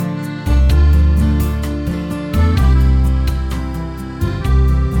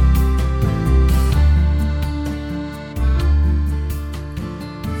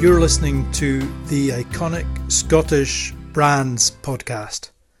You're listening to the Iconic Scottish Brands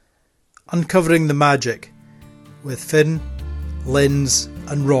podcast, Uncovering the Magic with Finn, Linz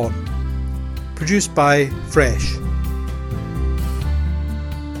and Ron, produced by Fresh.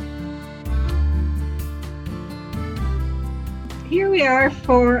 Here we are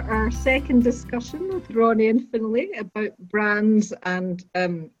for our second discussion with Ronnie and Finlay about brands and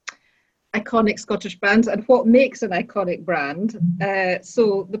iconic Scottish brands and what makes an iconic brand.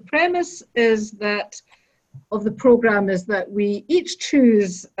 So the premise is that of the programme is that we each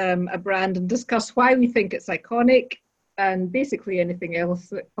choose a brand and discuss why we think it's iconic and basically anything else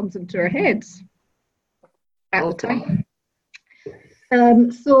that comes into our heads at the time.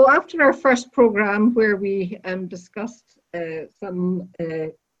 So after our first programme where we discussed some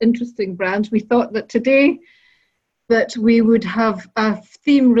interesting brands, we thought that today that we would have a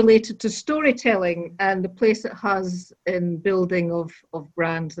theme related to storytelling and the place it has in building of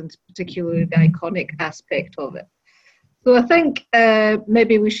brands, and particularly the iconic aspect of it. So I think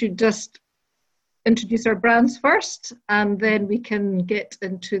maybe we should just introduce our brands first, and then we can get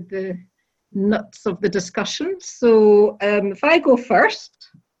into the nuts of the discussion. So if I go first,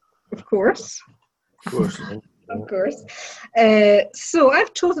 of course. Of course. So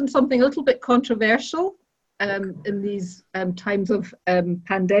I've chosen something a little bit controversial in these times of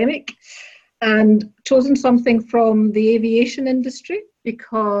pandemic, and chosen something from the aviation industry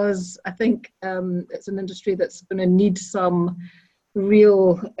because I think it's an industry that's going to need some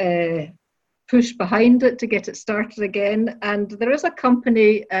real push behind it to get it started again. And there is a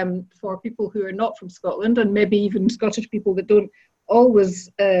company for people who are not from Scotland, and maybe even Scottish people that don't always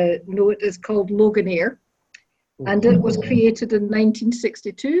know it, is called Loganair. And it was created in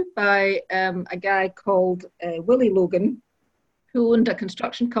 1962 by a guy called Willie Logan, who owned a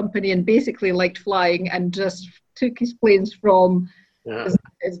construction company and basically liked flying and just took his planes from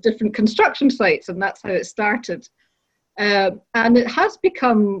his different construction sites, and that's how it started. And it has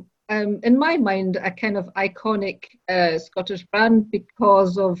become, in my mind, a kind of iconic Scottish brand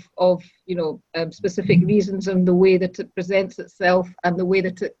because of specific reasons and the way that it presents itself and the way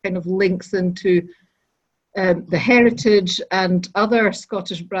that it kind of links into the heritage and other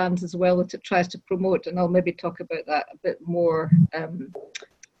Scottish brands as well that it tries to promote, and I'll maybe talk about that a bit more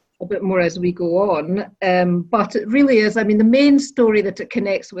as we go on. But it really is, I mean, the main story that it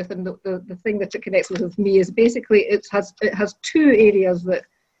connects with, and the thing that it connects with me, is basically it has two areas that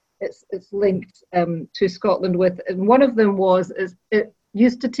it's linked to Scotland with, and one of them is it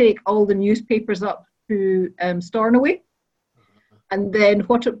used to take all the newspapers up to Stornoway. And then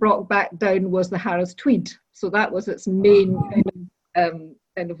what it brought back down was the Harris Tweed. So that was its main kind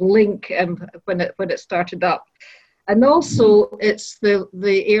of link when it started up. And also it's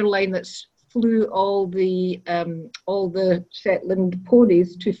the airline that flew all the Shetland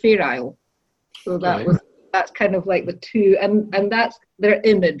ponies to Fair Isle. So that's kind of like the two, and that's their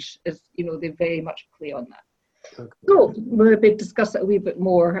image is, they very much play on that. Okay. So we'll maybe discuss it a wee bit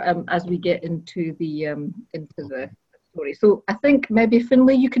more as we get into the story. So I think maybe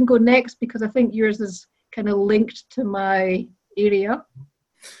Finlay, you can go next because I think yours is kind of linked to my area.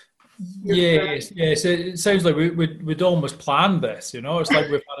 Yes. It sounds like we'd almost planned this. It's like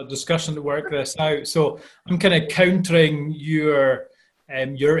we've had a discussion to work this out. So I'm kind of countering your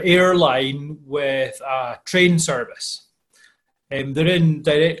airline with a train service. They're in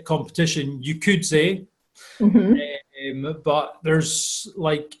direct competition, you could say. Mm-hmm. But there's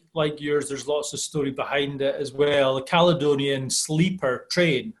like yours, there's lots of story behind it as well. The Caledonian Sleeper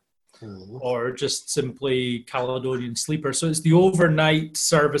train, or just simply Caledonian Sleeper. So it's the overnight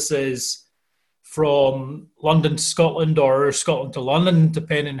services from London to Scotland or Scotland to London,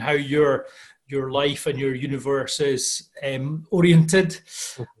 depending how your life and your universe is oriented.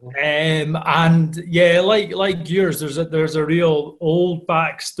 And yeah, like yours, there's a real old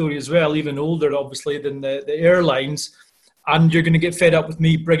backstory as well, even older obviously than the airlines. And you're going to get fed up with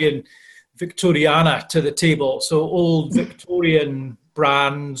me bringing Victoriana to the table. So old Victorian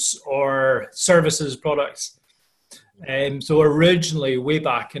brands or services, products. So originally, way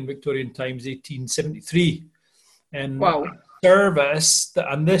back in Victorian times, 1873. And wow. Service,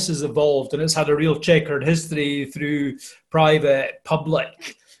 and this has evolved, and it's had a real checkered history through private,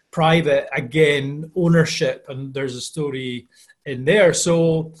 public, private, again, ownership, and there's a story in there.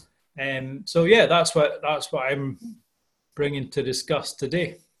 So yeah, that's what I'm bringing to discuss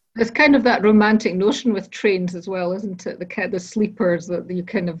today. There's kind of that romantic notion with trains as well, isn't it? The sleepers that you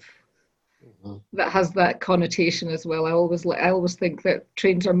kind of that has that connotation as well. I always think that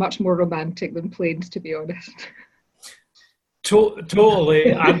trains are much more romantic than planes, to be honest.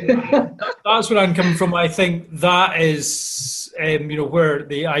 Totally, and that's where I'm coming from. I think that is, where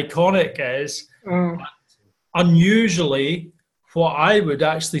the iconic is. Unusually, what I would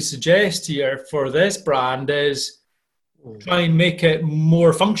actually suggest here for this brand is try and make it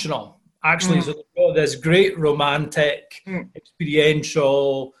more functional. Actually, so they've got this great romantic,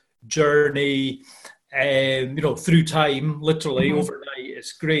 experiential journey, through time, literally overnight.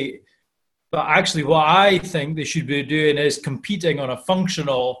 It's great. But actually, what I think they should be doing is competing on a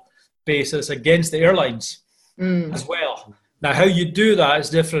functional basis against the airlines as well. Now, how you do that is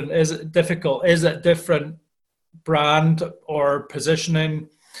different. Is it difficult? Is it different brand or positioning?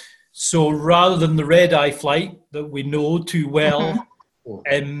 So rather than the red-eye flight that we know too well,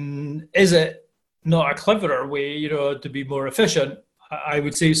 is it not a cleverer way, to be more efficient? I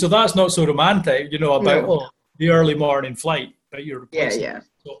would say. So that's not so romantic, about the early morning flight, but you're replacing it.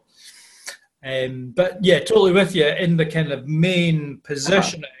 So, but yeah, totally with you in the kind of main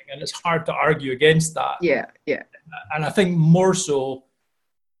positioning, and it's hard to argue against that. Yeah. And I think more so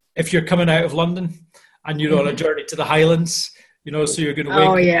if you're coming out of London and you're on a journey to the Highlands, so you're going to wake up.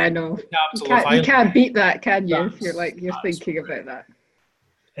 Oh yeah, I know. You can't beat that, can you? If you're thinking about that.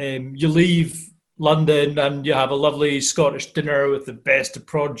 You leave London and you have a lovely Scottish dinner with the best of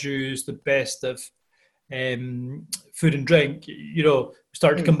produce, the best of food and drink.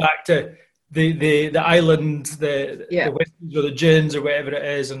 Start to come back to the island, the whiskies or the gins or whatever it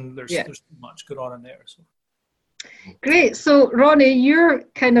is, and there's too much going on in there. So. Great. So Ronnie,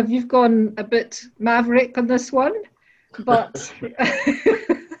 you've gone a bit maverick on this one, but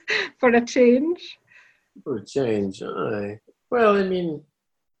for a change. For a change, aye. Well, I mean,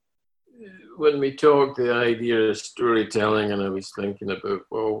 when we talked the idea of storytelling, and I was thinking about,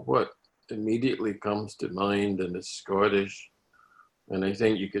 well, what immediately comes to mind and is Scottish, and I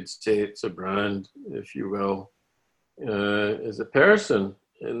think you could say it's a brand, if you will, is a person,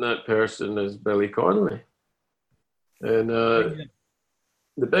 and that person is Billy Connolly. And the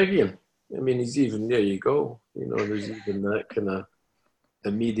big one. I mean, he's even, there you go. There's even that kind of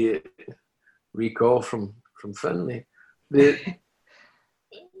immediate recall from Finlay.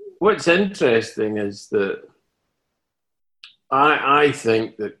 What's interesting is that I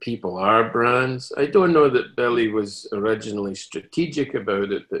think that people are brands. I don't know that Billy was originally strategic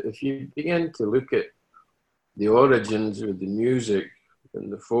about it, but if you begin to look at the origins of the music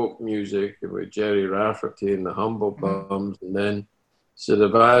and the folk music with Jerry Rafferty and the Humble Bums, and then sort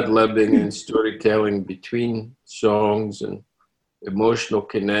of ad-libbing and storytelling between songs and emotional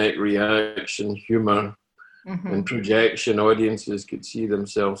connect, reaction, humor, and projection, audiences could see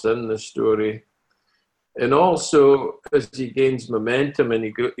themselves in the story. And also, as he gains momentum and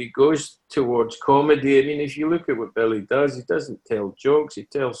he goes towards comedy, I mean, if you look at what Billy does, he doesn't tell jokes, he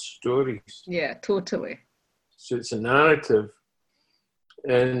tells stories. Yeah, totally. So it's a narrative.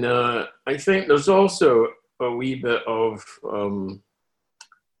 And I think there's also a wee bit of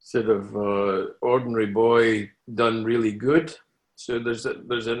ordinary boy done really good. So there's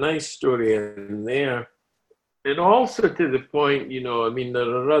a nice story in there. And also to the point, I mean, there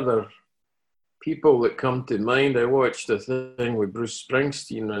are other people that come to mind. I watched a thing with Bruce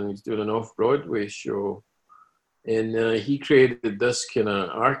Springsteen, and he's doing an off-Broadway show. And he created this kind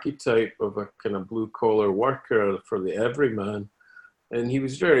of archetype of a kind of blue-collar worker for the everyman. And he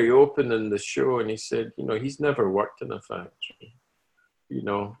was very open in the show, and he said, he's never worked in a factory.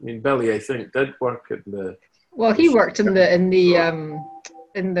 I mean, Billy, I think, did work in the... Well, he worked in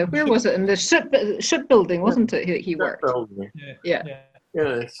the where was it? In the shipbuilding, wasn't it? He worked. Yeah.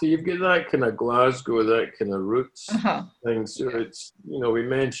 So you've got that kind of Glasgow, that kind of roots thing. So it's, we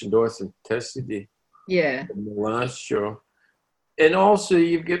mentioned authenticity. Yeah. In the last show. And also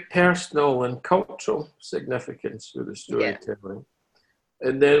you've got personal and cultural significance with the storytelling.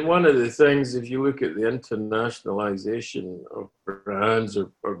 And then one of the things, if you look at the internationalization of brands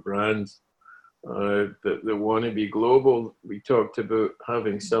or brands that want to be global, we talked about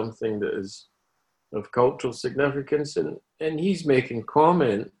having something that is of cultural significance. And he's making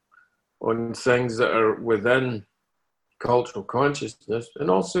comment on things that are within cultural consciousness. And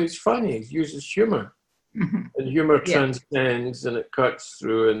also he's funny, he uses humor. And humor transcends, and it cuts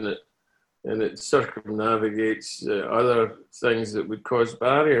through, and it circumnavigates other things that would cause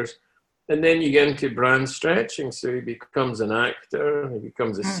barriers. And then you get into brand stretching. So he becomes an actor, he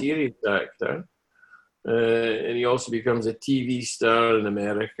becomes a serious actor, and he also becomes a TV star in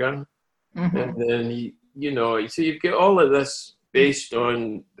America. And then so you've got all of this based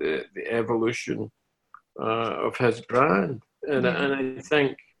on the evolution of his brand. And I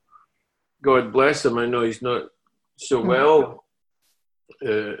think, God bless him, I know he's not so well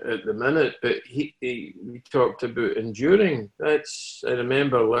at the minute, but we talked about enduring. I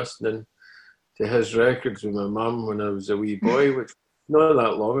remember listening to his records with my mum when I was a wee boy, which not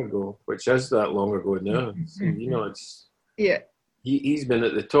that long ago, which is that long ago now. So, it's he's been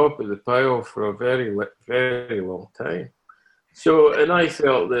at the top of the pile for a very, very long time. So, and I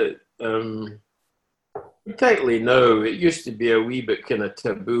felt that, particularly now, it used to be a wee bit kind of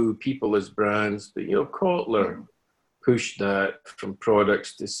taboo, people as brands, but Kotler pushed that from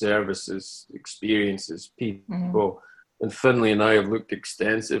products to services, experiences, people. And Finlay and I have looked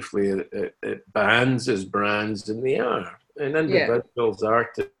extensively at bands as brands, and they are. And individuals,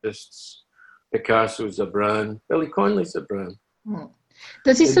 artists, Picasso's a brand, Billy Connolly's a brand.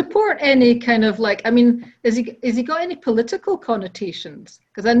 Does he support any kind of is he got any political connotations?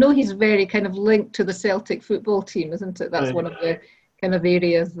 Because I know he's very kind of linked to the Celtic football team, isn't it? That's one of the kind of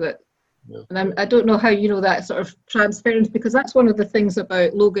areas that, and I don't know how that sort of transference, because that's one of the things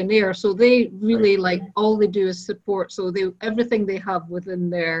about Loganair. So they really all they do is support. So everything they have within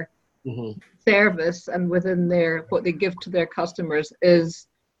their service and within what they give to their customers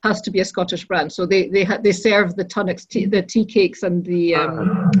has to be a Scottish brand. So they serve the Tunnocks the tea cakes and the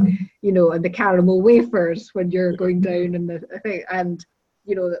and the caramel wafers when you're going down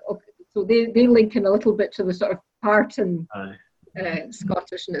so they link in a little bit to the sort of Parton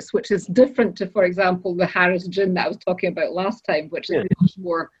Scottishness, which is different to, for example, the Harris gin that I was talking about last time, which is much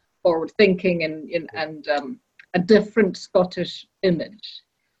more forward thinking and a different Scottish image.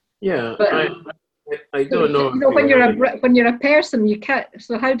 Yeah, but I don't know. When you're a person, you can't.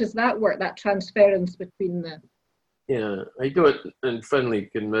 So how does that work? That transference between the. Yeah, I don't. And Finlay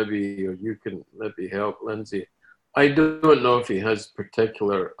can maybe, or you can maybe help, Lindsay. I don't know if he has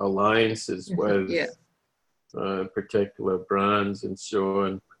particular alliances with particular brands and so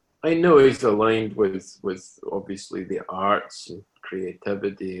on. I know he's aligned with obviously the arts and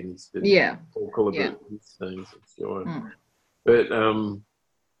creativity, and he's been vocal about these things and so on. But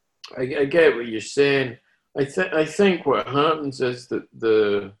I get what you're saying. I think what happens is that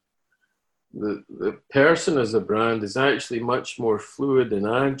the person as a brand is actually much more fluid and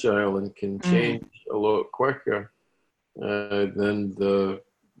agile and can change a lot quicker than the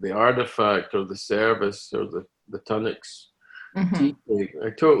artifact or the service or the Tunnocks. I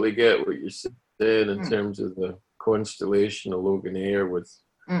totally get what you're saying in terms of the constellation of Loganair with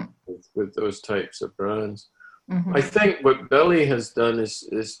those types of brands. I think what Billy has done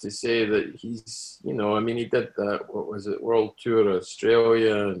is to say that he's, he did that, what was it, World Tour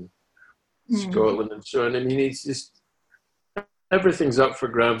Australia and Scotland and so on. I mean, he's just, everything's up for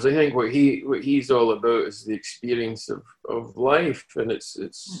grabs. I think what he's all about is the experience of life, and it's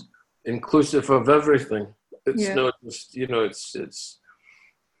inclusive of everything. It's not just, it's,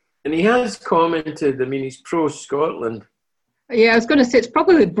 and he has commented, he's pro-Scotland. Yeah, I was going to say it's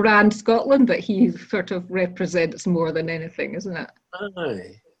probably brand Scotland that he sort of represents more than anything, isn't it?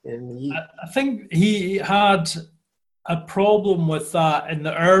 Aye. And I think he had a problem with that in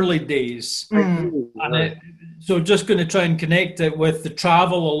the early days. So just going to try and connect it with the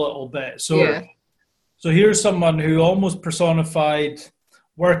travel a little bit. So here's someone who almost personified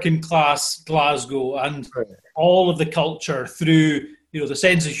working class Glasgow and all of the culture through, the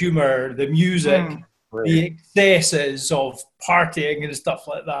sense of humour, the music, the excesses of partying and stuff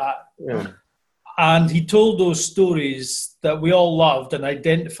like that. Yeah. And he told those stories that we all loved and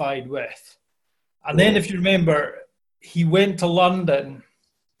identified with. And then, if you remember, he went to London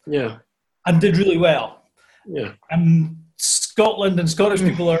and did really well. Yeah. And Scotland and Scottish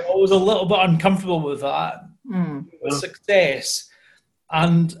people are always a little bit uncomfortable with that, with success.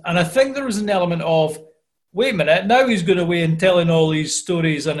 And I think there was an element of, wait a minute, now he's going away and telling all these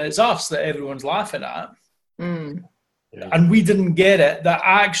stories and it's us that everyone's laughing at. And we didn't get it, that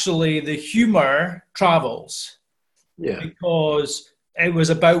actually the humour travels. Yeah. Because it was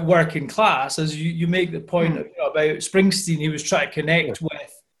about working class. As you make the point about Springsteen, he was trying to connect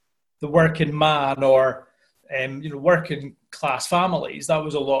with the working man or, working class families. That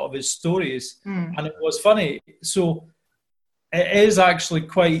was a lot of his stories. And it was funny. So it is actually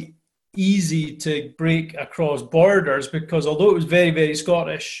quite easy to break across borders, because although it was very, very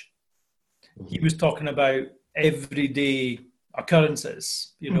Scottish, he was talking about everyday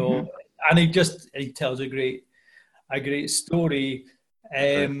occurrences, and he tells a great story,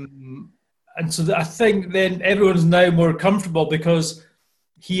 and so I think then everyone's now more comfortable because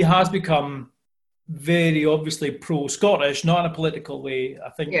he has become very obviously pro-Scottish, not in a political way. I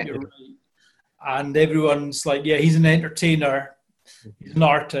think you're right, and everyone's like, he's an entertainer. He's an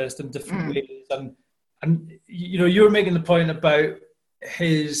artist in different ways, and you were making the point about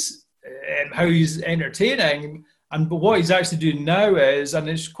his how he's entertaining. But what he's actually doing now is, and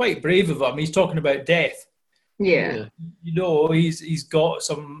it's quite brave of him, he's talking about death. Yeah. You know, he's got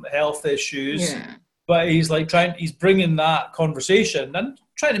some health issues, Yeah. but he's like he's bringing that conversation and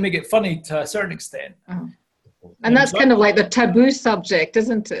trying to make it funny to a certain extent. Oh. And that's kind of like the taboo subject,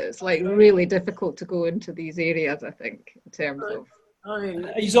 isn't it? It's like really difficult to go into these areas, I think, in terms of.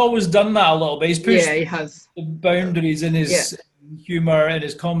 He's always done that a little bit. He's pushed he has the boundaries in his humour, in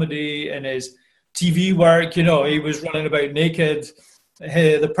his comedy, in his TV work. You know, he was running about naked,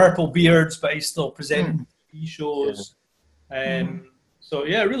 the purple beards, but he's still presenting TV shows. So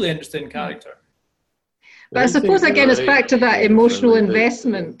yeah, really interesting character. But I suppose again, it's back to that emotional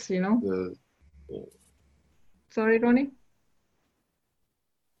investment. You know. Sorry, Ronnie?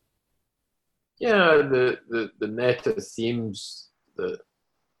 Yeah, the meta themes, the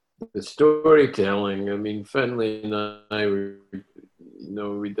storytelling. I mean, Finlay and I were,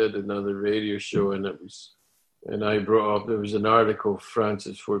 we did another radio show, and I brought up, there was an article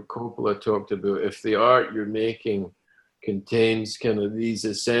Francis Ford Coppola talked about, if the art you're making contains kind of these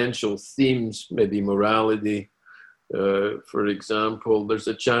essential themes, maybe morality, for example, there's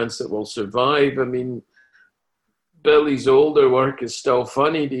a chance it will survive. I mean, Billy's older work is still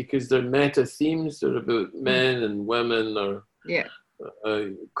funny because they're meta themes. They're about men and women or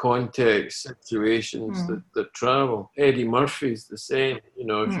context situations that travel. Eddie Murphy's the same. You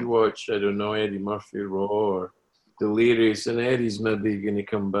know, if you watch, I don't know, Eddie Murphy Raw or Delirious, and Eddie's maybe going to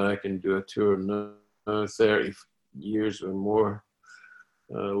come back and do a tour now, 30 years or more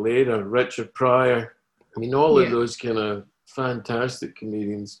later. Richard Pryor. I mean, all of those kind of fantastic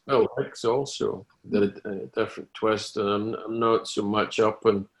comedians. Bill Hicks also did a different twist, and I'm not so much up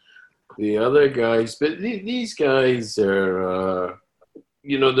on the other guys, but these guys are,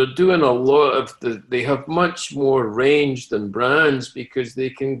 they're doing a lot of they have much more range than Brands because they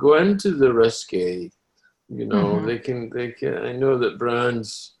can go into the risque. They can. I know that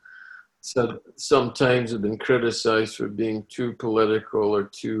Brands sometimes have been criticized for being too political or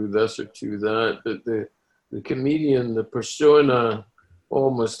too this or too that, but the comedian, the persona,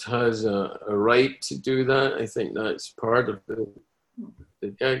 almost has a right to do that. I think that's part of the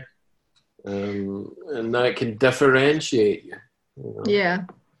gig. And that can differentiate you. Yeah.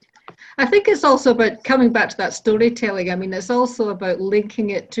 I think it's also about coming back to that storytelling. I mean, it's also about linking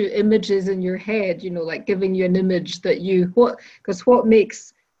it to images in your head, like giving you an image that because what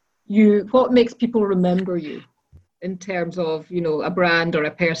makes people remember you in terms of, a brand or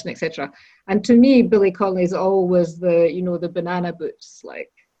a person, etc. And to me, Billy Connolly is always the banana boots,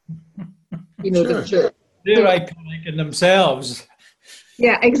 like, Sure. They're iconic in themselves.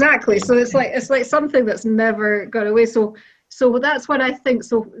 Yeah, exactly. So it's like something that's never gone away. So that's what I think.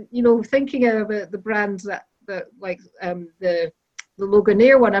 So, thinking about the brands that like the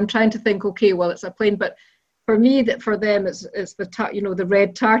Loganair one, I'm trying to think, okay, well, it's a plane, but for me, for them, it's the the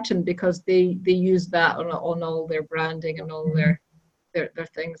red tartan, because they use that on all their branding and all their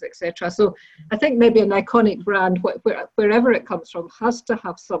things, etc. So I think maybe an iconic brand, wherever it comes from, has to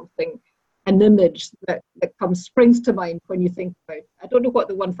have something, an image that springs to mind when you think about it. I don't know what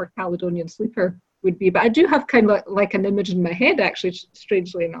the one for Caledonian Sleeper would be, but I do have kind of like an image in my head, actually,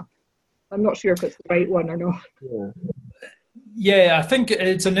 strangely enough. I'm not sure if it's the right one or not. Yeah, I think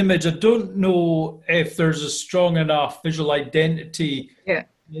it's an image. I don't know if there's a strong enough visual identity. Yeah.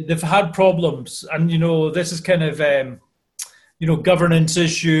 They've had problems, and this is kind of governance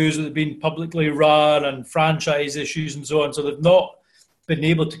issues that have been publicly run and franchise issues and so on. So they've not been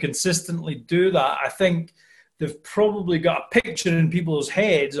able to consistently do that. I think they've probably got a picture in people's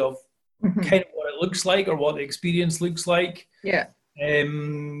heads of kind of what it looks like or what the experience looks like. Yeah.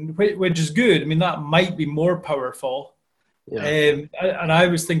 Which is good. I mean, that might be more powerful. Yeah. And I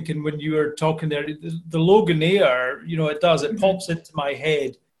was thinking when you were talking there, the Loganair, it pops into my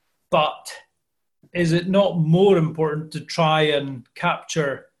head, but is it not more important to try and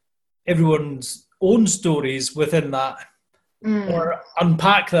capture everyone's own stories within that, or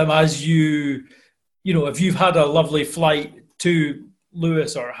unpack them as if you've had a lovely flight to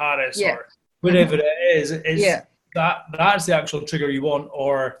Lewis or Harris or wherever it is that's the actual trigger you want,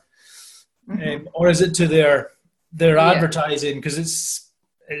 or is it to their advertising, because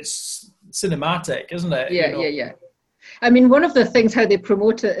it's cinematic, isn't it? Yeah. I mean, one of the things how they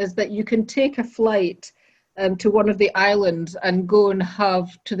promote it is that you can take a flight to one of the islands and go and have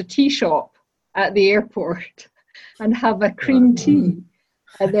to the tea shop at the airport and have a cream tea,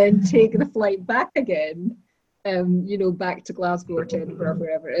 and then take the flight back again, back to Glasgow or to Edinburgh,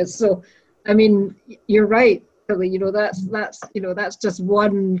 wherever it is. So, I mean, you're right, Billy. That's just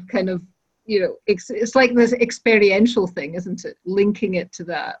one kind of, it's like this experiential thing, isn't it? Linking it to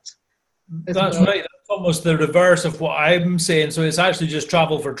that. That's right. That's almost the reverse of what I'm saying. So it's actually just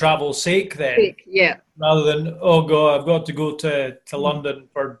travel for travel's sake then, Yeah. rather than, oh God, I've got to go to London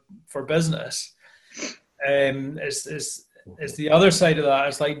for business. It's the other side of that.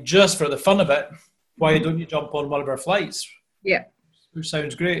 It's like, just for the fun of it, why don't you jump on one of our flights? Yeah. Which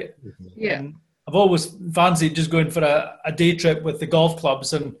sounds great. Yeah. And I've always fancied just going for a day trip with the golf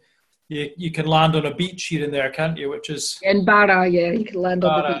clubs, and you can land on a beach here and there, can't you? Which is in Barra, yeah, you can land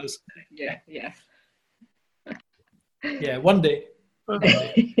on the beach. Yeah. Yeah, one day.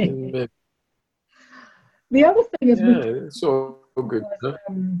 The other thing is, it's so good.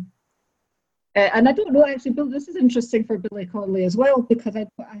 And I don't know actually, Bill. This is interesting for Billy Connolly as well, because I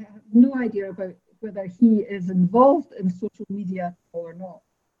have no idea about whether he is involved in social media or not,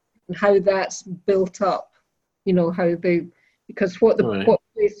 and how that's built up. You know, how they, because what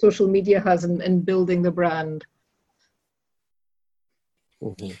place social media has in building the brand.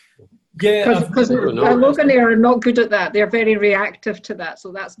 Yeah, because Loganair are not good at that. They're very reactive to that,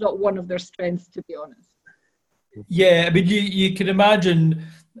 so that's not one of their strengths, to be honest. Yeah, I mean, you can imagine.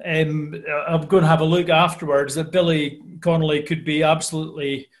 I'm going to have a look afterwards that Billy Connolly could be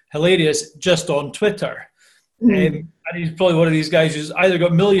absolutely hilarious just on Twitter. And he's probably one of these guys who's either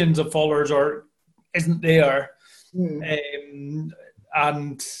got millions of followers or isn't there. And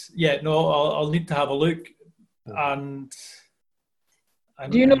yeah, no, I'll need to have a look. And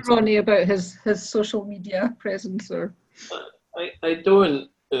do you know, Ronnie, about his social media presence? Or I don't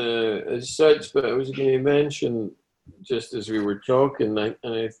as such, but I was going to mention, just as we were talking,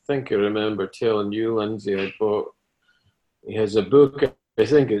 I think I remember telling you, Lindsay, he has a book, I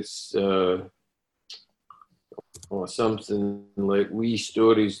think it's something like Wee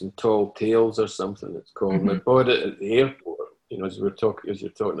Stories and Tall Tales or something it's called. And I bought it at the airport, as you're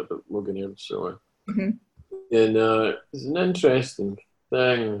talking about Loganair and so on. And it's an interesting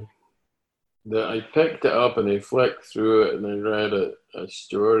thing that I picked it up and I flicked through it and I read a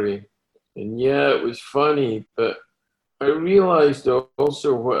story. And yeah, it was funny, but I realized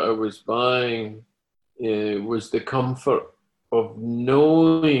also what I was buying was the comfort of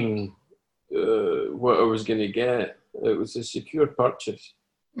knowing what I was going to get. It was a secure purchase.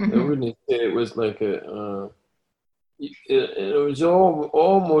 I wouldn't say it was like it was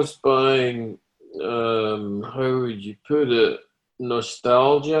almost buying, how would you put it,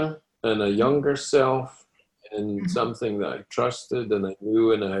 nostalgia and a younger self and something that I trusted and I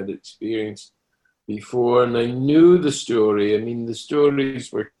knew and I had experienced before, and I knew the story. I mean, the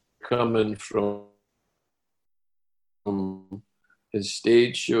stories were coming from his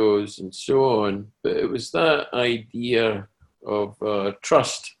stage shows and so on, but it was that idea of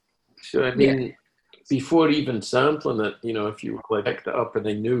trust. So I mean, before even sampling it, if you picked it up and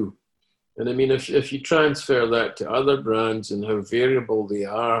I knew. And I mean, if you transfer that to other brands and how variable they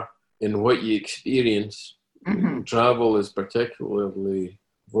are in what you experience, travel is particularly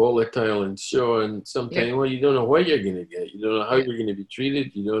volatile and so on. Sometimes, you don't know what you're going to get. You don't know how you're going to be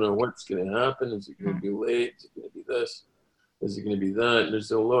treated. You don't know what's going to happen. Is it going to be late? Is it going to be this? Is it going to be that? And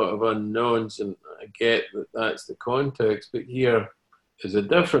there's a lot of unknowns, and I get that that's the context. But here is a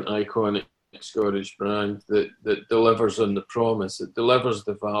different iconic Scottish brand that delivers on the promise. It delivers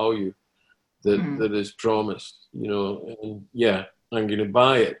the value that is promised, and I'm going to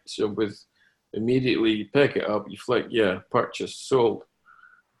buy it. So immediately you pick it up, you flick, purchase, sold.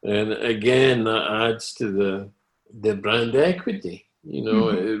 And again, that adds to the brand equity,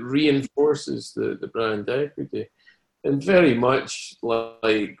 it reinforces the brand equity. And very much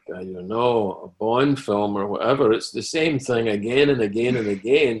like, I don't know, a Bond film or whatever, it's the same thing again and again and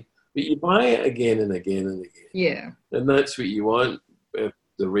again, but you buy it again and again and again. Yeah. And that's what you want.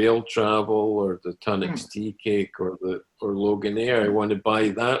 The rail travel or the Tunnock's tea cake or Loganair, I want to buy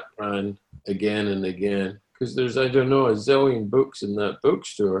that brand again and again, because there's, I don't know, a zillion books in that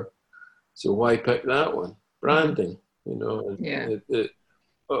bookstore, so why pick that one? Branding,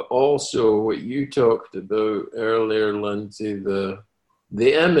 also what you talked about earlier, Lindsay, the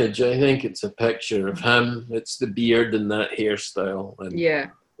image, I think it's a picture of him. It's the beard and that hairstyle, and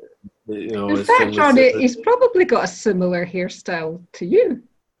in fact, Ronnie, he's probably got a similar hairstyle to you.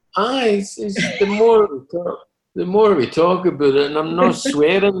 The more we talk about it, and I'm not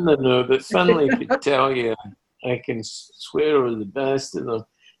swearing now, but Finlay could tell you I can swear over the best of them.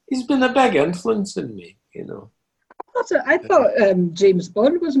 He's been a big influence on me, I thought James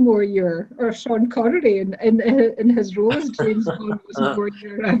Bond was more or Sean Connery in his role as James Bond was more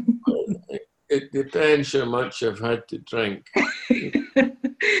your. It depends how much I've had to drink.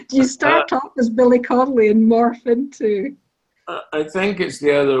 Do you start off as Billy Connolly and morph into? I think it's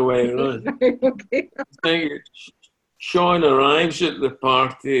the other way around. Okay. I think Sean arrives at the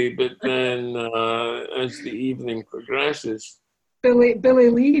party, but then as the evening progresses, Billy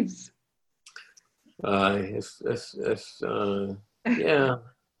leaves. Yeah.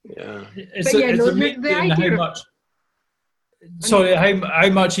 It's amazing how much. Sorry, how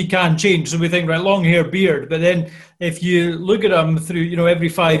much he can change. So we think, right, long hair, beard, but then if you look at him through, every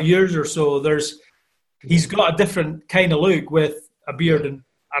 5 years or so, he's got a different kind of look with a beard and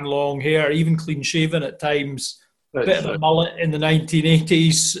long hair, even clean shaven at times. A bit of a mullet in the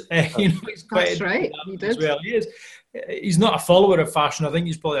 1980s. He's quite That's right. He did. As well. He is. He's not a follower of fashion. I think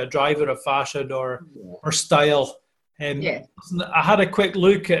he's probably a driver of fashion or style. I had a quick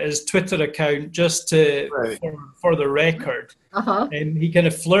look at his Twitter account just for the record. And he kind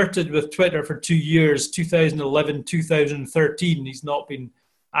of flirted with Twitter for 2 years, 2011, 2013. He's not been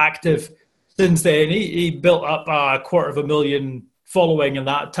active since then. He built up a 250,000 following in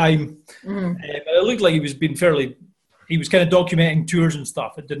that time. It looked like he was kind of documenting tours and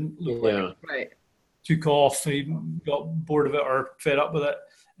stuff. It didn't look like it took off. He got bored of it or fed up with it.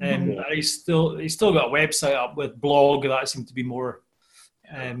 He's still got a website up with blog that seemed to be more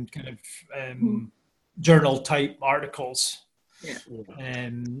journal type articles.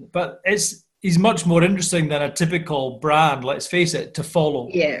 But he's much more interesting than a typical brand, let's face it, to follow.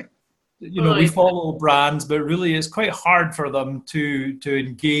 We follow brands, but really it's quite hard for them to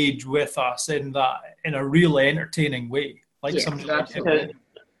engage with us in a real entertaining way. I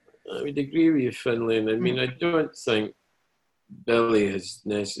would agree with you, Finlay. I mean, I don't think Billy has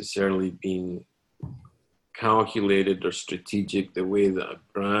necessarily been calculated or strategic the way that a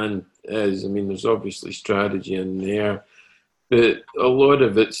brand is. I mean, there's obviously strategy in there, but a lot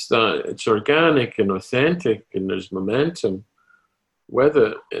of it's organic and authentic, and there's momentum with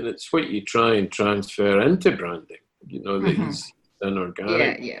it, and it's what you try and transfer into branding. That he's done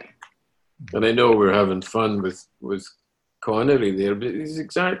organic. And I know we're having fun with Connery there, but he's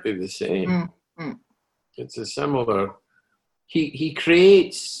exactly the same. It's a similar. He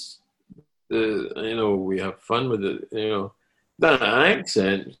creates we have fun with it. That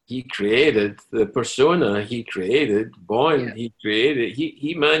accent he created, the persona he created, Bond he created.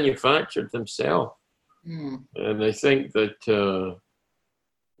 He manufactured himself, and I think that.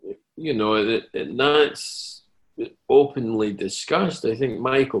 That's openly discussed. I think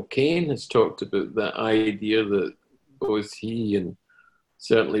Michael Caine has talked about that idea that both he and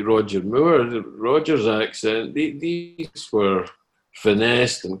certainly Roger Moore, Roger's accent, these were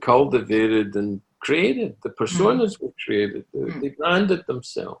finessed and cultivated and created. The personas were created. They branded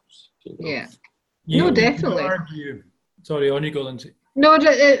themselves. No, definitely. Sorry, on you go, Lindsay. No,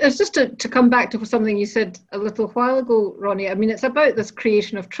 it's just to come back to something you said a little while ago, Ronnie. I mean, it's about this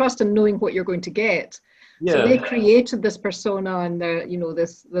creation of trust and knowing what you're going to get. So they created this persona and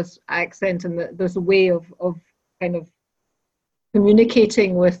this accent and this way of kind of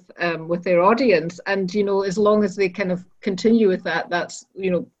communicating with their audience. And as long as they kind of continue with that, that's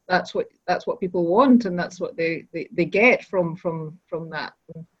what people want, and that's what they get from that.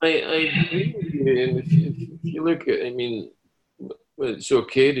 I agree with you. And if you look at, it's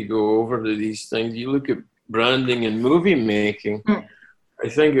okay to go over to these things. You look at branding and movie making. I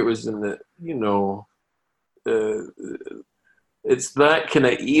think it was in the, it's that kind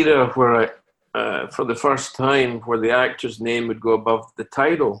of era where for the first time, where the actor's name would go above the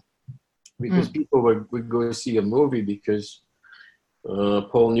title, because people would go see a movie because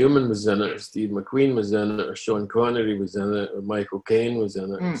Paul Newman was in it, or Steve McQueen was in it, or Sean Connery was in it, or Michael Caine was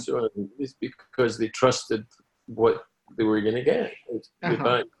in it, and so on. It's because they trusted what they were going to get.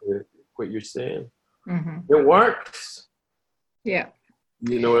 Back to what you're saying. It works. It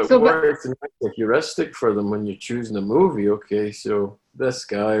works, and it's a heuristic for them when you're choosing a movie. Okay, so this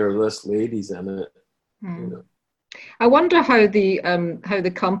guy or this lady's in it. I wonder how the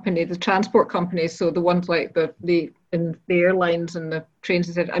company, the transport companies, so the ones like the airlines and the trains,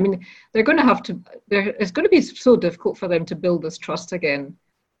 etc. I mean, they're going to have to. It's going to be so difficult for them to build this trust again.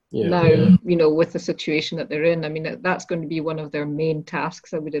 With the situation that they're in. I mean, that's going to be one of their main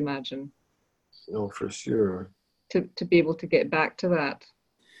tasks, I would imagine. Oh, for sure. To be able to get back to that.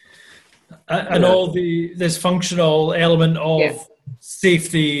 And all this functional element of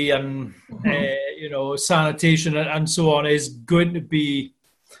safety and, sanitation and so on is going to be,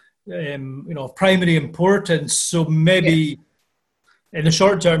 of primary importance. So maybe in the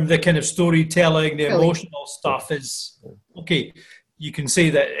short term, the kind of storytelling, the emotional stuff is, okay, you can say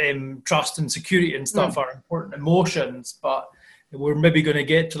that trust and security and stuff are important emotions, but we're maybe going to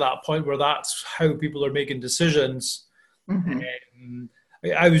get to that point where that's how people are making decisions.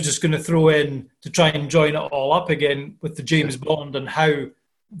 I was just going to throw in, to try and join it all up again with the James Bond, and how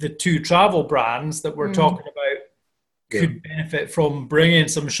the two travel brands that we're talking about could benefit from bringing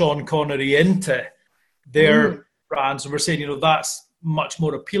some Sean Connery into their brands. And we're saying, that's much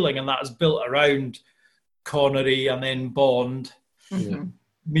more appealing, and that is built around Connery and then Bond. Mm-hmm.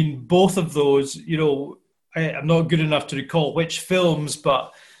 I mean, both of those, I'm not good enough to recall which films,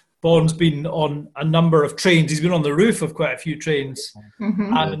 but Bond's been on a number of trains. He's been on the roof of quite a few trains,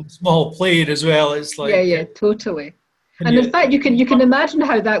 and in small plane as well. It's like totally. And in fact, you can imagine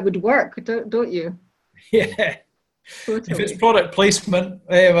how that would work, don't you? Yeah. Totally. If it's product placement,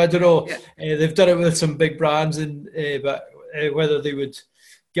 I don't know. They've done it with some big brands, but whether they would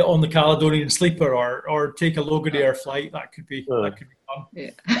get on the Caledonian Sleeper or take a Loganair flight, that could be fun.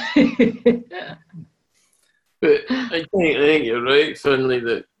 Yeah. But I think you're right, Finlay,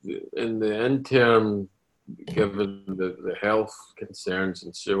 that in the interim, given the health concerns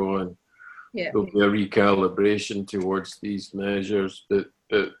and so on, there'll be a recalibration towards these measures. But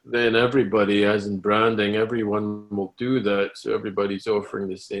then everybody, as in branding, everyone will do that. So everybody's offering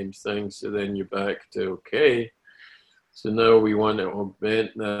the same thing. So then you're back to, okay, so now we want to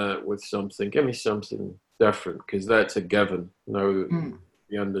augment that with something. Give me something different, because that's a given. Now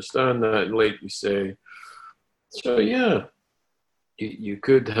you understand that, and like you say, so you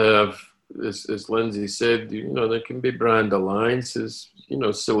could have, as Lindsay said, there can be brand alliances,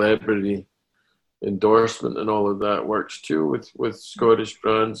 celebrity endorsement and all of that works too with Scottish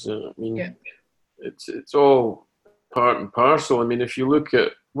brands. I mean, it's all part and parcel. I mean, if you look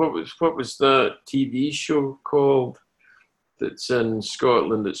at what was that TV show called that's in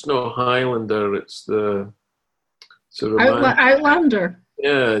Scotland? It's not Highlander. It's the Outlander.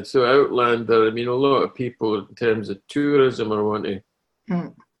 Yeah, so Outlander. I mean, a lot of people in terms of tourism are wanting.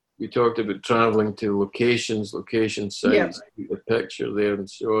 We talked about traveling to location sites, the picture there and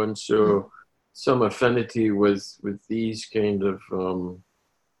so on. So some affinity with these kind of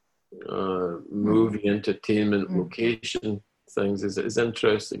movie entertainment location things is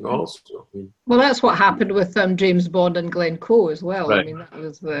interesting also. I mean, well, that's what happened with James Bond and Glencoe as well. Right. I mean, that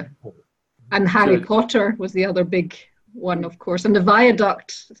was and Harry Potter was the other big one, of course, and the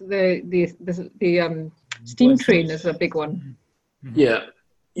viaduct, the steam train is a big one. Yeah,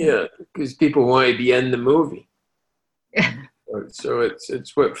 because people want to be in the movie. So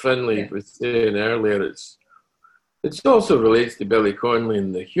it's what Finlay was saying earlier. It also relates to Billy Connolly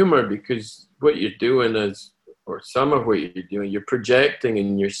and the humour, because what you're doing is, or some of what you're doing, you're projecting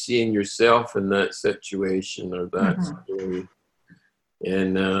and you're seeing yourself in that situation or that story.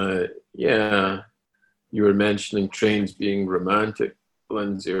 And you were mentioning trains being romantic,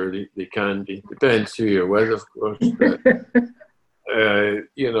 Lindsay, or they can be. Depends who you're with, of course. But,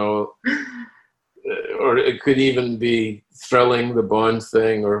 or it could even be thrilling, the Bond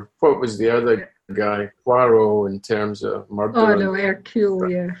thing, or what was the other guy, Poirot, in terms of murder. Oh no, Hercule,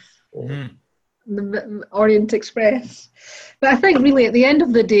 the Orient Express. But I think really at the end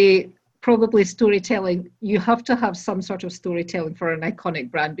of the day, probably storytelling, you have to have some sort of storytelling for an iconic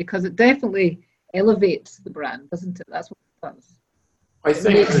brand, because it definitely elevates the brand, doesn't it? That's what it does. I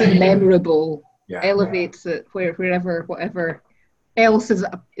think it makes it memorable, elevates it wherever, whatever else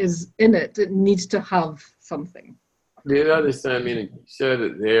is in it, it needs to have something. The other thing, I mean, you said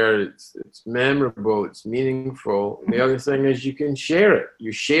it there, it's memorable, it's meaningful. The other thing is you can share it.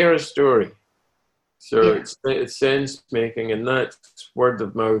 You share a story. So it's sense making, and that's word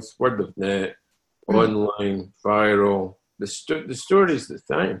of mouth, word of net, online, viral. The story's the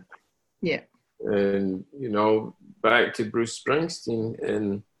thing. Yeah. And, back to Bruce Springsteen,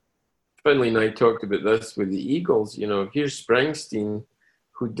 and Finlay and I talked about this with the Eagles. Here's Springsteen,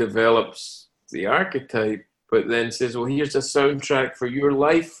 who develops the archetype, but then says, well, here's a soundtrack for your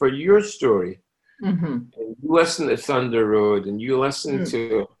life, for your story. And you listen to Thunder Road, and you listen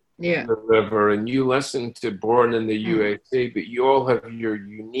to The River, and you listen to Born in the USA, but you all have your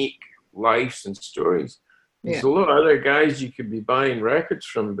unique lives and stories. There's a lot of other guys you could be buying records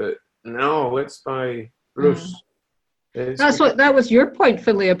from, but no, let's buy Bruce. That was your point,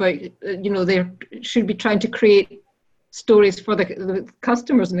 Finlay, about they should be trying to create stories for the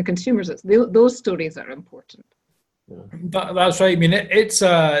customers and the consumers. It's those stories that are important. That's right. I mean, it's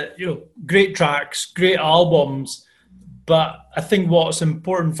great tracks, great albums, but I think what's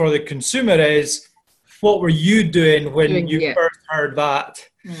important for the consumer is, what were you doing when you first heard that?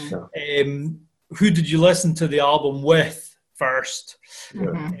 Who did you listen to the album with first?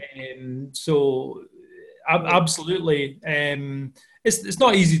 So absolutely, it's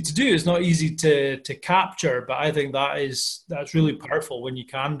not easy to do. It's not easy to capture, but I think that's really powerful when you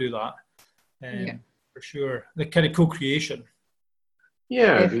can do that. For sure, the kind of co-creation.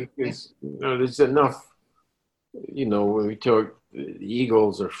 Yeah, because there's enough. When we talk the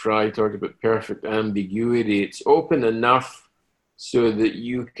Eagles or Fry talked about perfect ambiguity. It's open enough so that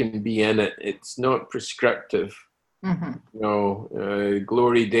you can be in it. It's not prescriptive. Mm-hmm. You know,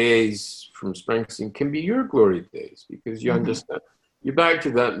 glory days from Springsteen can be your glory days because you understand. You're back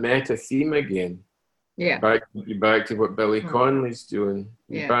to that meta theme again. Yeah. You're back to what Billy Connolly's doing.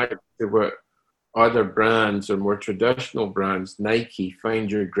 You're Yeah. back to what other brands or more traditional brands, Nike,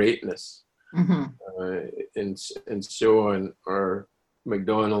 Find Your Greatness, Mm-hmm. and so on, or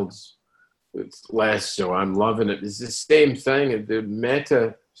McDonald's. It's less so. I'm loving it. It's the same thing. The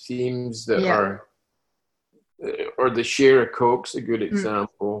meta themes that are, or the Share a Coke's a good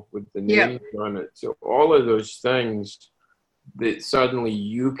example with the names on it. So all of those things that suddenly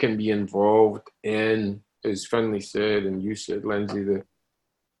you can be involved in, as Finlay said, and you said, Lindsay,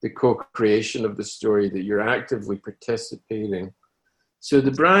 the co-creation of the story, that you're actively participating. So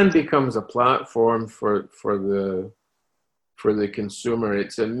the brand becomes a platform for the consumer.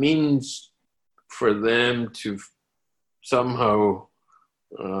 It's a means for them to somehow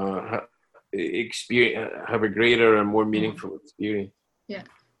have a greater and more meaningful experience. Yeah.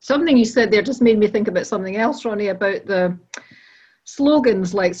 Something you said there just made me think about something else, Ronnie, about the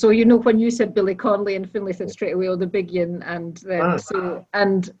slogans. Like, so, you know, when you said Billy Connolly and Finlay said straight away, oh, the big yin, and then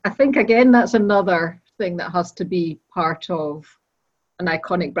and I think again that's another thing that has to be part of an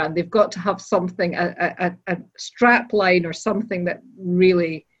iconic brand. They've got to have something, a strap line or something that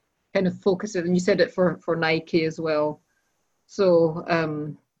really kind of focuses. And you said it for Nike as well. So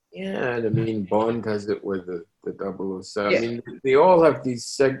yeah, and I mean Bond has it with the 007. I mean, they all have these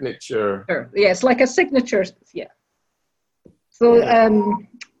signature. Sure. Yeah, it's like a signature. Yeah. So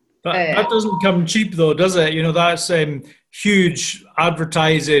that doesn't come cheap though, does it? You know, that's huge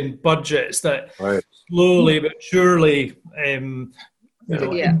advertising budgets that slowly but surely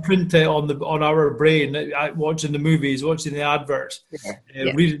imprint it on our brain. Watching the movies, watching the adverts,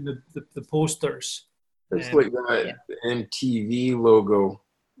 reading the posters. It's like that MTV logo.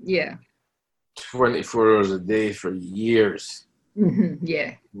 Yeah. 24 hours a day for years. Mm-hmm.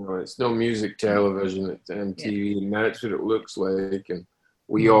 Yeah. You know, it's no music television, it's MTV, and that's what it looks like. And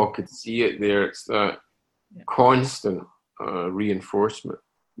we all could see it there. It's that constant reinforcement.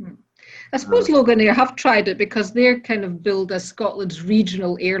 I suppose Loganair have tried it because they're kind of billed as Scotland's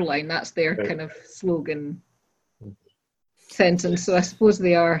regional airline. That's their kind of slogan sentence. So I suppose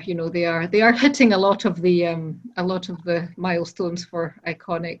they are, you know, they are hitting a lot of the milestones for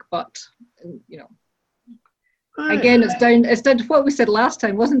iconic, but you know, again, it's down to what we said last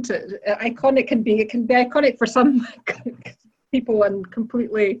time, wasn't it? Iconic can be iconic for some people and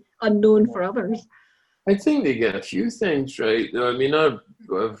completely unknown for others. I think they get a few things right. I mean, I've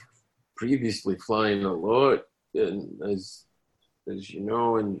previously flying a lot, and as you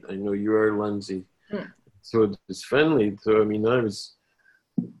know, and I know you are, Lindsay. So does Finlay. So I mean, I was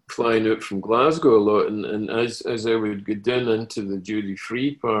flying out from Glasgow a lot, and as I would go down into the duty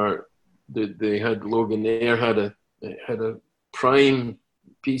free part, they had Loganair had a prime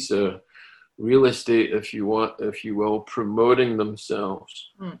piece of real estate, if you will, promoting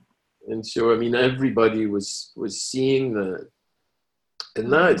themselves. And so I mean, everybody was seeing that,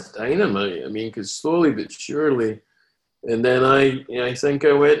 and that's dynamite. I mean, because slowly but surely, and then I think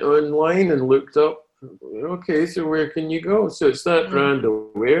I went online and looked up. Okay, so where can you go? So it's that brand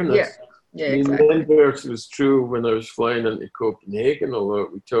awareness. Yeah, I mean, exactly. Lindbergh's was true when I was flying into Copenhagen a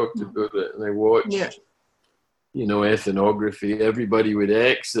lot. We talked about it, and I watched, you know, ethnography. Everybody would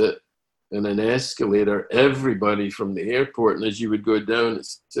exit in an escalator, everybody from the airport, and as you would go down, it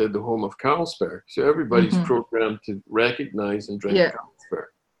said the home of Carlsberg. So everybody's programmed to recognize and drink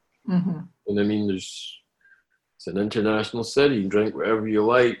Carlsberg. And I mean, it's an international city. You drink whatever you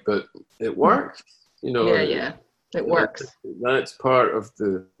like, but it works. You know, it works. That's part of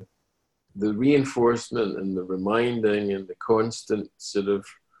the reinforcement and the reminding and the constant sort of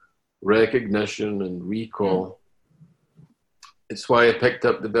recognition and recall. It's why I picked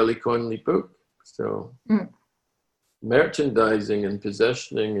up the Billy Connolly book. So merchandising and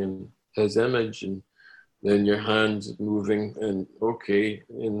positioning and his image, and then your hands moving, and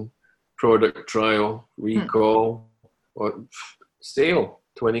in product trial, recall, or sale,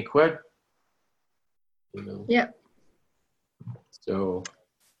 20 quid. You know. Yeah. So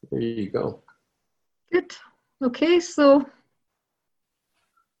there you go. Good. Okay, so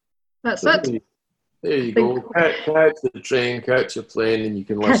that's it. There you go. Catch the train, catch a plane, and you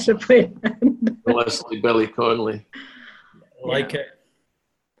can listen to Billy Connolly. Like it.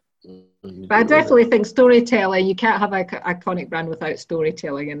 But I definitely think storytelling, you can't have an iconic brand without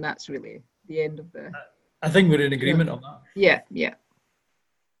storytelling, and that's really the end of the... I think we're in agreement on that. Yeah.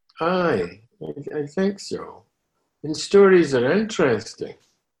 I think so. And stories are interesting.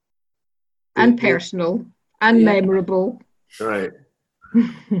 And personal and memorable. Right.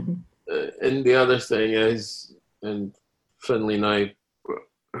 And the other thing is, and Finlay and I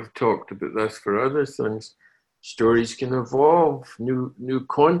have talked about this for other things, stories can evolve, new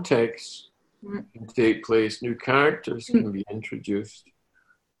contexts can take place, new characters can be introduced.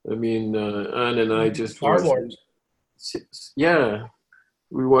 I mean, Anne and I just watched,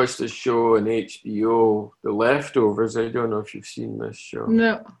 we watched a show on HBO, The Leftovers. I don't know if you've seen this show.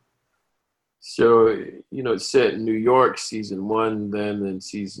 No. So, it's set in New York, season 1, then in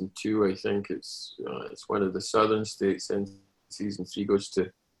season 2, I think it's one of the southern states, and season 3 goes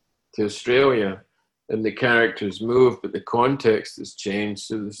to Australia, and the characters move, but the context has changed,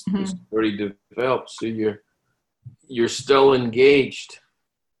 so the story develops. So you're still engaged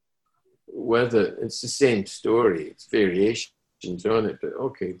with it. It's the same story. It's variations on it, but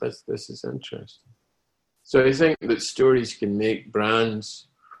okay, this is interesting. So I think that stories can make brands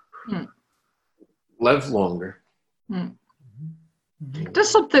live longer.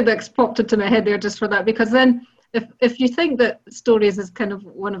 Just something that's popped into my head there just for that, because then if you think that stories is kind of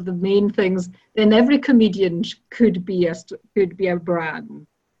one of the main things, then every comedian could be a brand,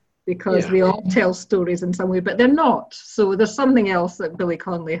 because they all tell stories in some way, but they're not. So there's something else that Billy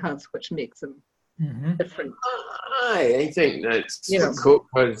Connolly has which makes them different. I think that's what Coke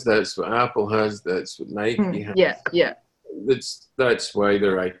has, that's what Apple has, that's what Nike has. Yeah. That's why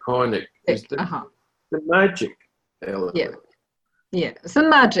they're iconic. The magic element. Yeah, it's the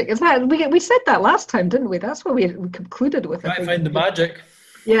magic. Is that we said that last time, didn't we? That's what we concluded with. Might find the magic.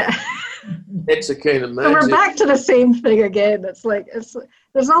 Yeah. It's a kind of magic. So we're back to the same thing again. It's like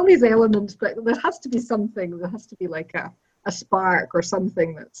there's all these elements, but there has to be something. There has to be like a spark or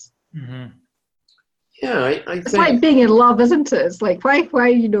something that's. Yeah, I think it's like being in love, isn't it? It's like why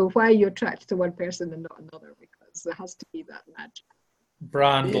are you attracted to one person and not another? Because there has to be that magic.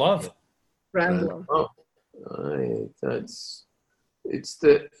 Brand love. Brand love. It's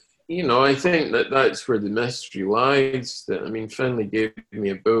the, I think that's where the mystery lies. Finlay gave me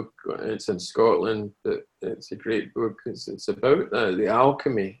a book. It's in Scotland, but it's a great book. It's about that, the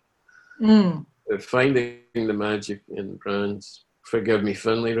alchemy of finding the magic in brands. Forgive me,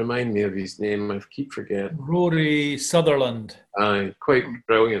 Finlay, remind me of his name. I keep forgetting. Rory Sutherland. Quite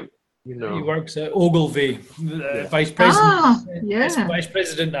brilliant. He works at Ogilvy, vice president. Vice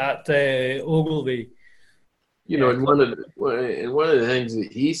president at Ogilvy. And one of the things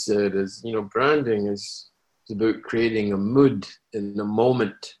that he said is, branding is about creating a mood in the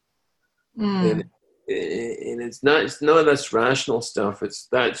moment, and it's not this rational stuff.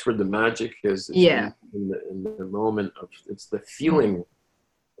 That's where the magic is. In the moment of it's the feeling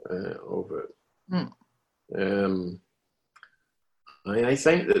of it. I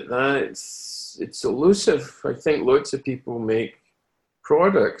think it's elusive. I think lots of people make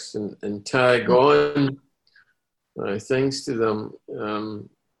products and tag on things to them,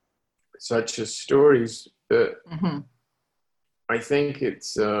 such as stories. But I think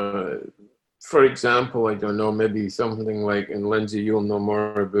it's, for example, I don't know, maybe something like, and Lindsay, you'll know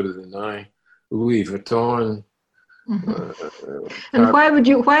more about it than I, Louis Vuitton. And why would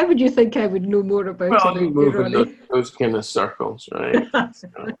you think I would know more about it? You move in those kind of circles, right?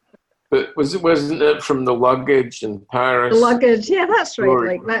 But wasn't it from the luggage in Paris? The luggage, yeah, that's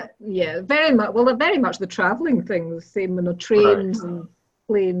right. Like that, yeah, very much. Well, very much the traveling thing, the same in the trains and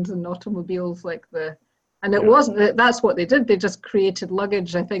planes and automobiles, and it wasn't. That's what they did. They just created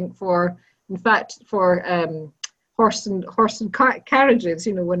luggage, I think, for horse and carriages.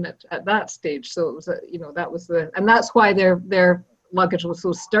 When at that stage. So it was, that was and that's why their luggage was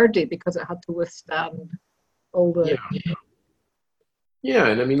so sturdy, because it had to withstand all the. Yeah,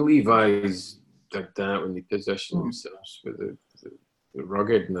 and Levi's did that when they positioned themselves with the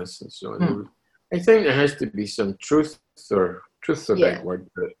ruggedness and so on. I think there has to be some truth or big word,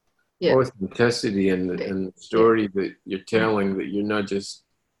 but authenticity in the story that you're telling, that you're not just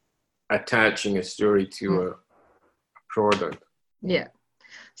attaching a story to a product. Yeah.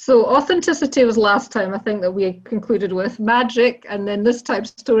 So authenticity was last time, I think, that we concluded with magic, and then this time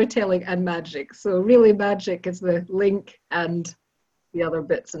storytelling and magic. So really magic is the link and the other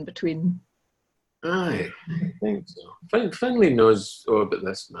bits in between. I think so. Finlay knows all about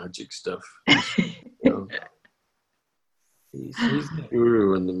this magic stuff. He's the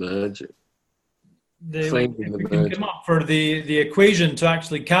guru in the magic. If we can come up for the equation to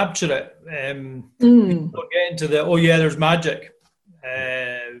actually capture it, we'll get into there's magic.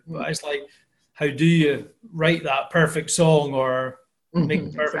 It's like, how do you write that perfect song or make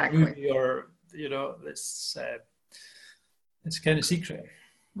a perfect movie, or it's kind of secret.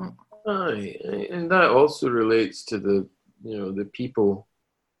 Aye, and that also relates to the people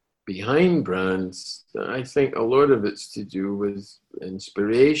behind brands. I think a lot of it's to do with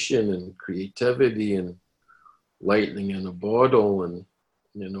inspiration and creativity and lightning in a bottle and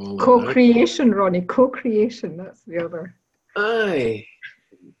all co-creation, Ronnie. Co-creation. That's the other. Aye,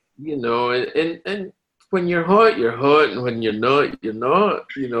 and when you're hot, and when you're not, you're not.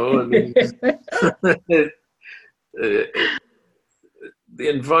 I mean, the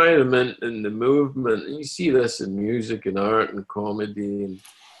environment and the movement, and you see this in music and art and comedy, and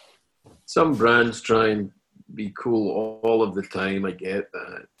some brands try and be cool all of the time. I get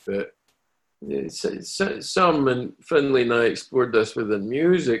that, but some, and Finlay and I explored this within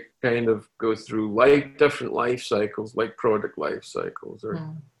music, kind of go through different life cycles, like product life cycles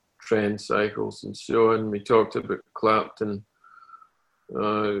or trend cycles and so on. We talked about Clapton,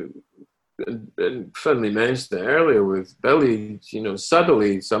 and Finlay mentioned it earlier with Billy,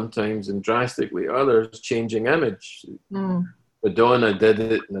 subtly sometimes and drastically others changing image. Madonna did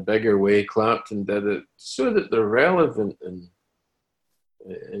it in a bigger way, Clapton did it so that they're relevant and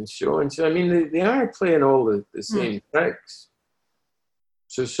so on. So, I mean, they are playing all the same tricks.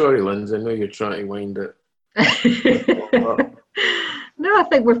 So, sorry, Lindsay, I know you're trying to wind it. No, I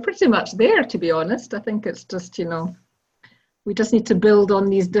think we're pretty much there, to be honest. I think it's just, we just need to build on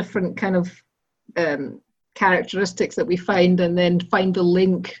these different kind of characteristics that we find, and then find the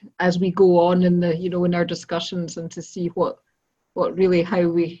link as we go on in in our discussions, and to see what really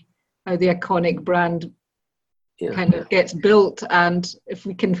how the iconic brand kind of gets built. And if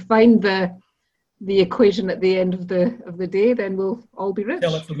we can find the equation at the end of the day, then we'll all be rich.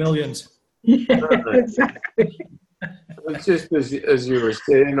 Sell it for millions. Yeah, exactly. It's just as you were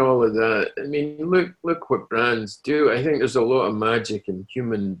saying all of that. I mean, look what brands do. I think there's a lot of magic in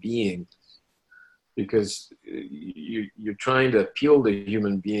human beings, because you're trying to appeal to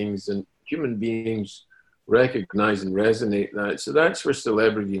human beings, and human beings recognize and resonate that. So that's where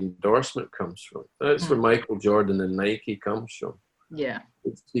celebrity endorsement comes from. That's where Michael Jordan and Nike comes from. Yeah,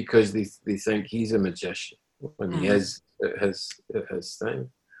 it's because they think he's a magician when he has his thing.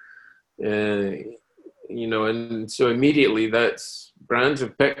 And so immediately that's brands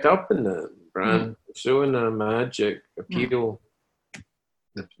have picked up in that brand showing a magic appeal.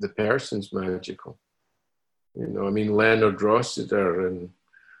 The person's magical. I mean, Leonard Rossiter, and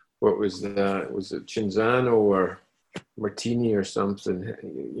what was that? Was it Cinzano or Martini or something?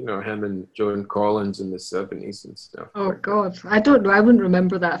 Him and Joan Collins in the 70s and stuff. Oh God, I don't know. I wouldn't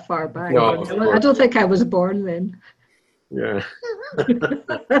remember that far back. No, I don't think I was born then. Yeah.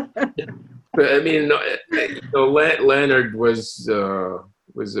 But I mean, Leonard was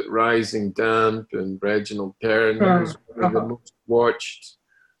it Rising Damp, and Reginald Perrin was one of the most watched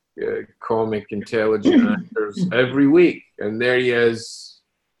comic intelligent actors every week, and there he is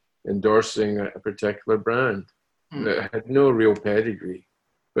endorsing a particular brand that had no real pedigree,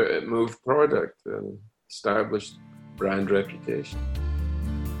 but it moved product and established brand reputation.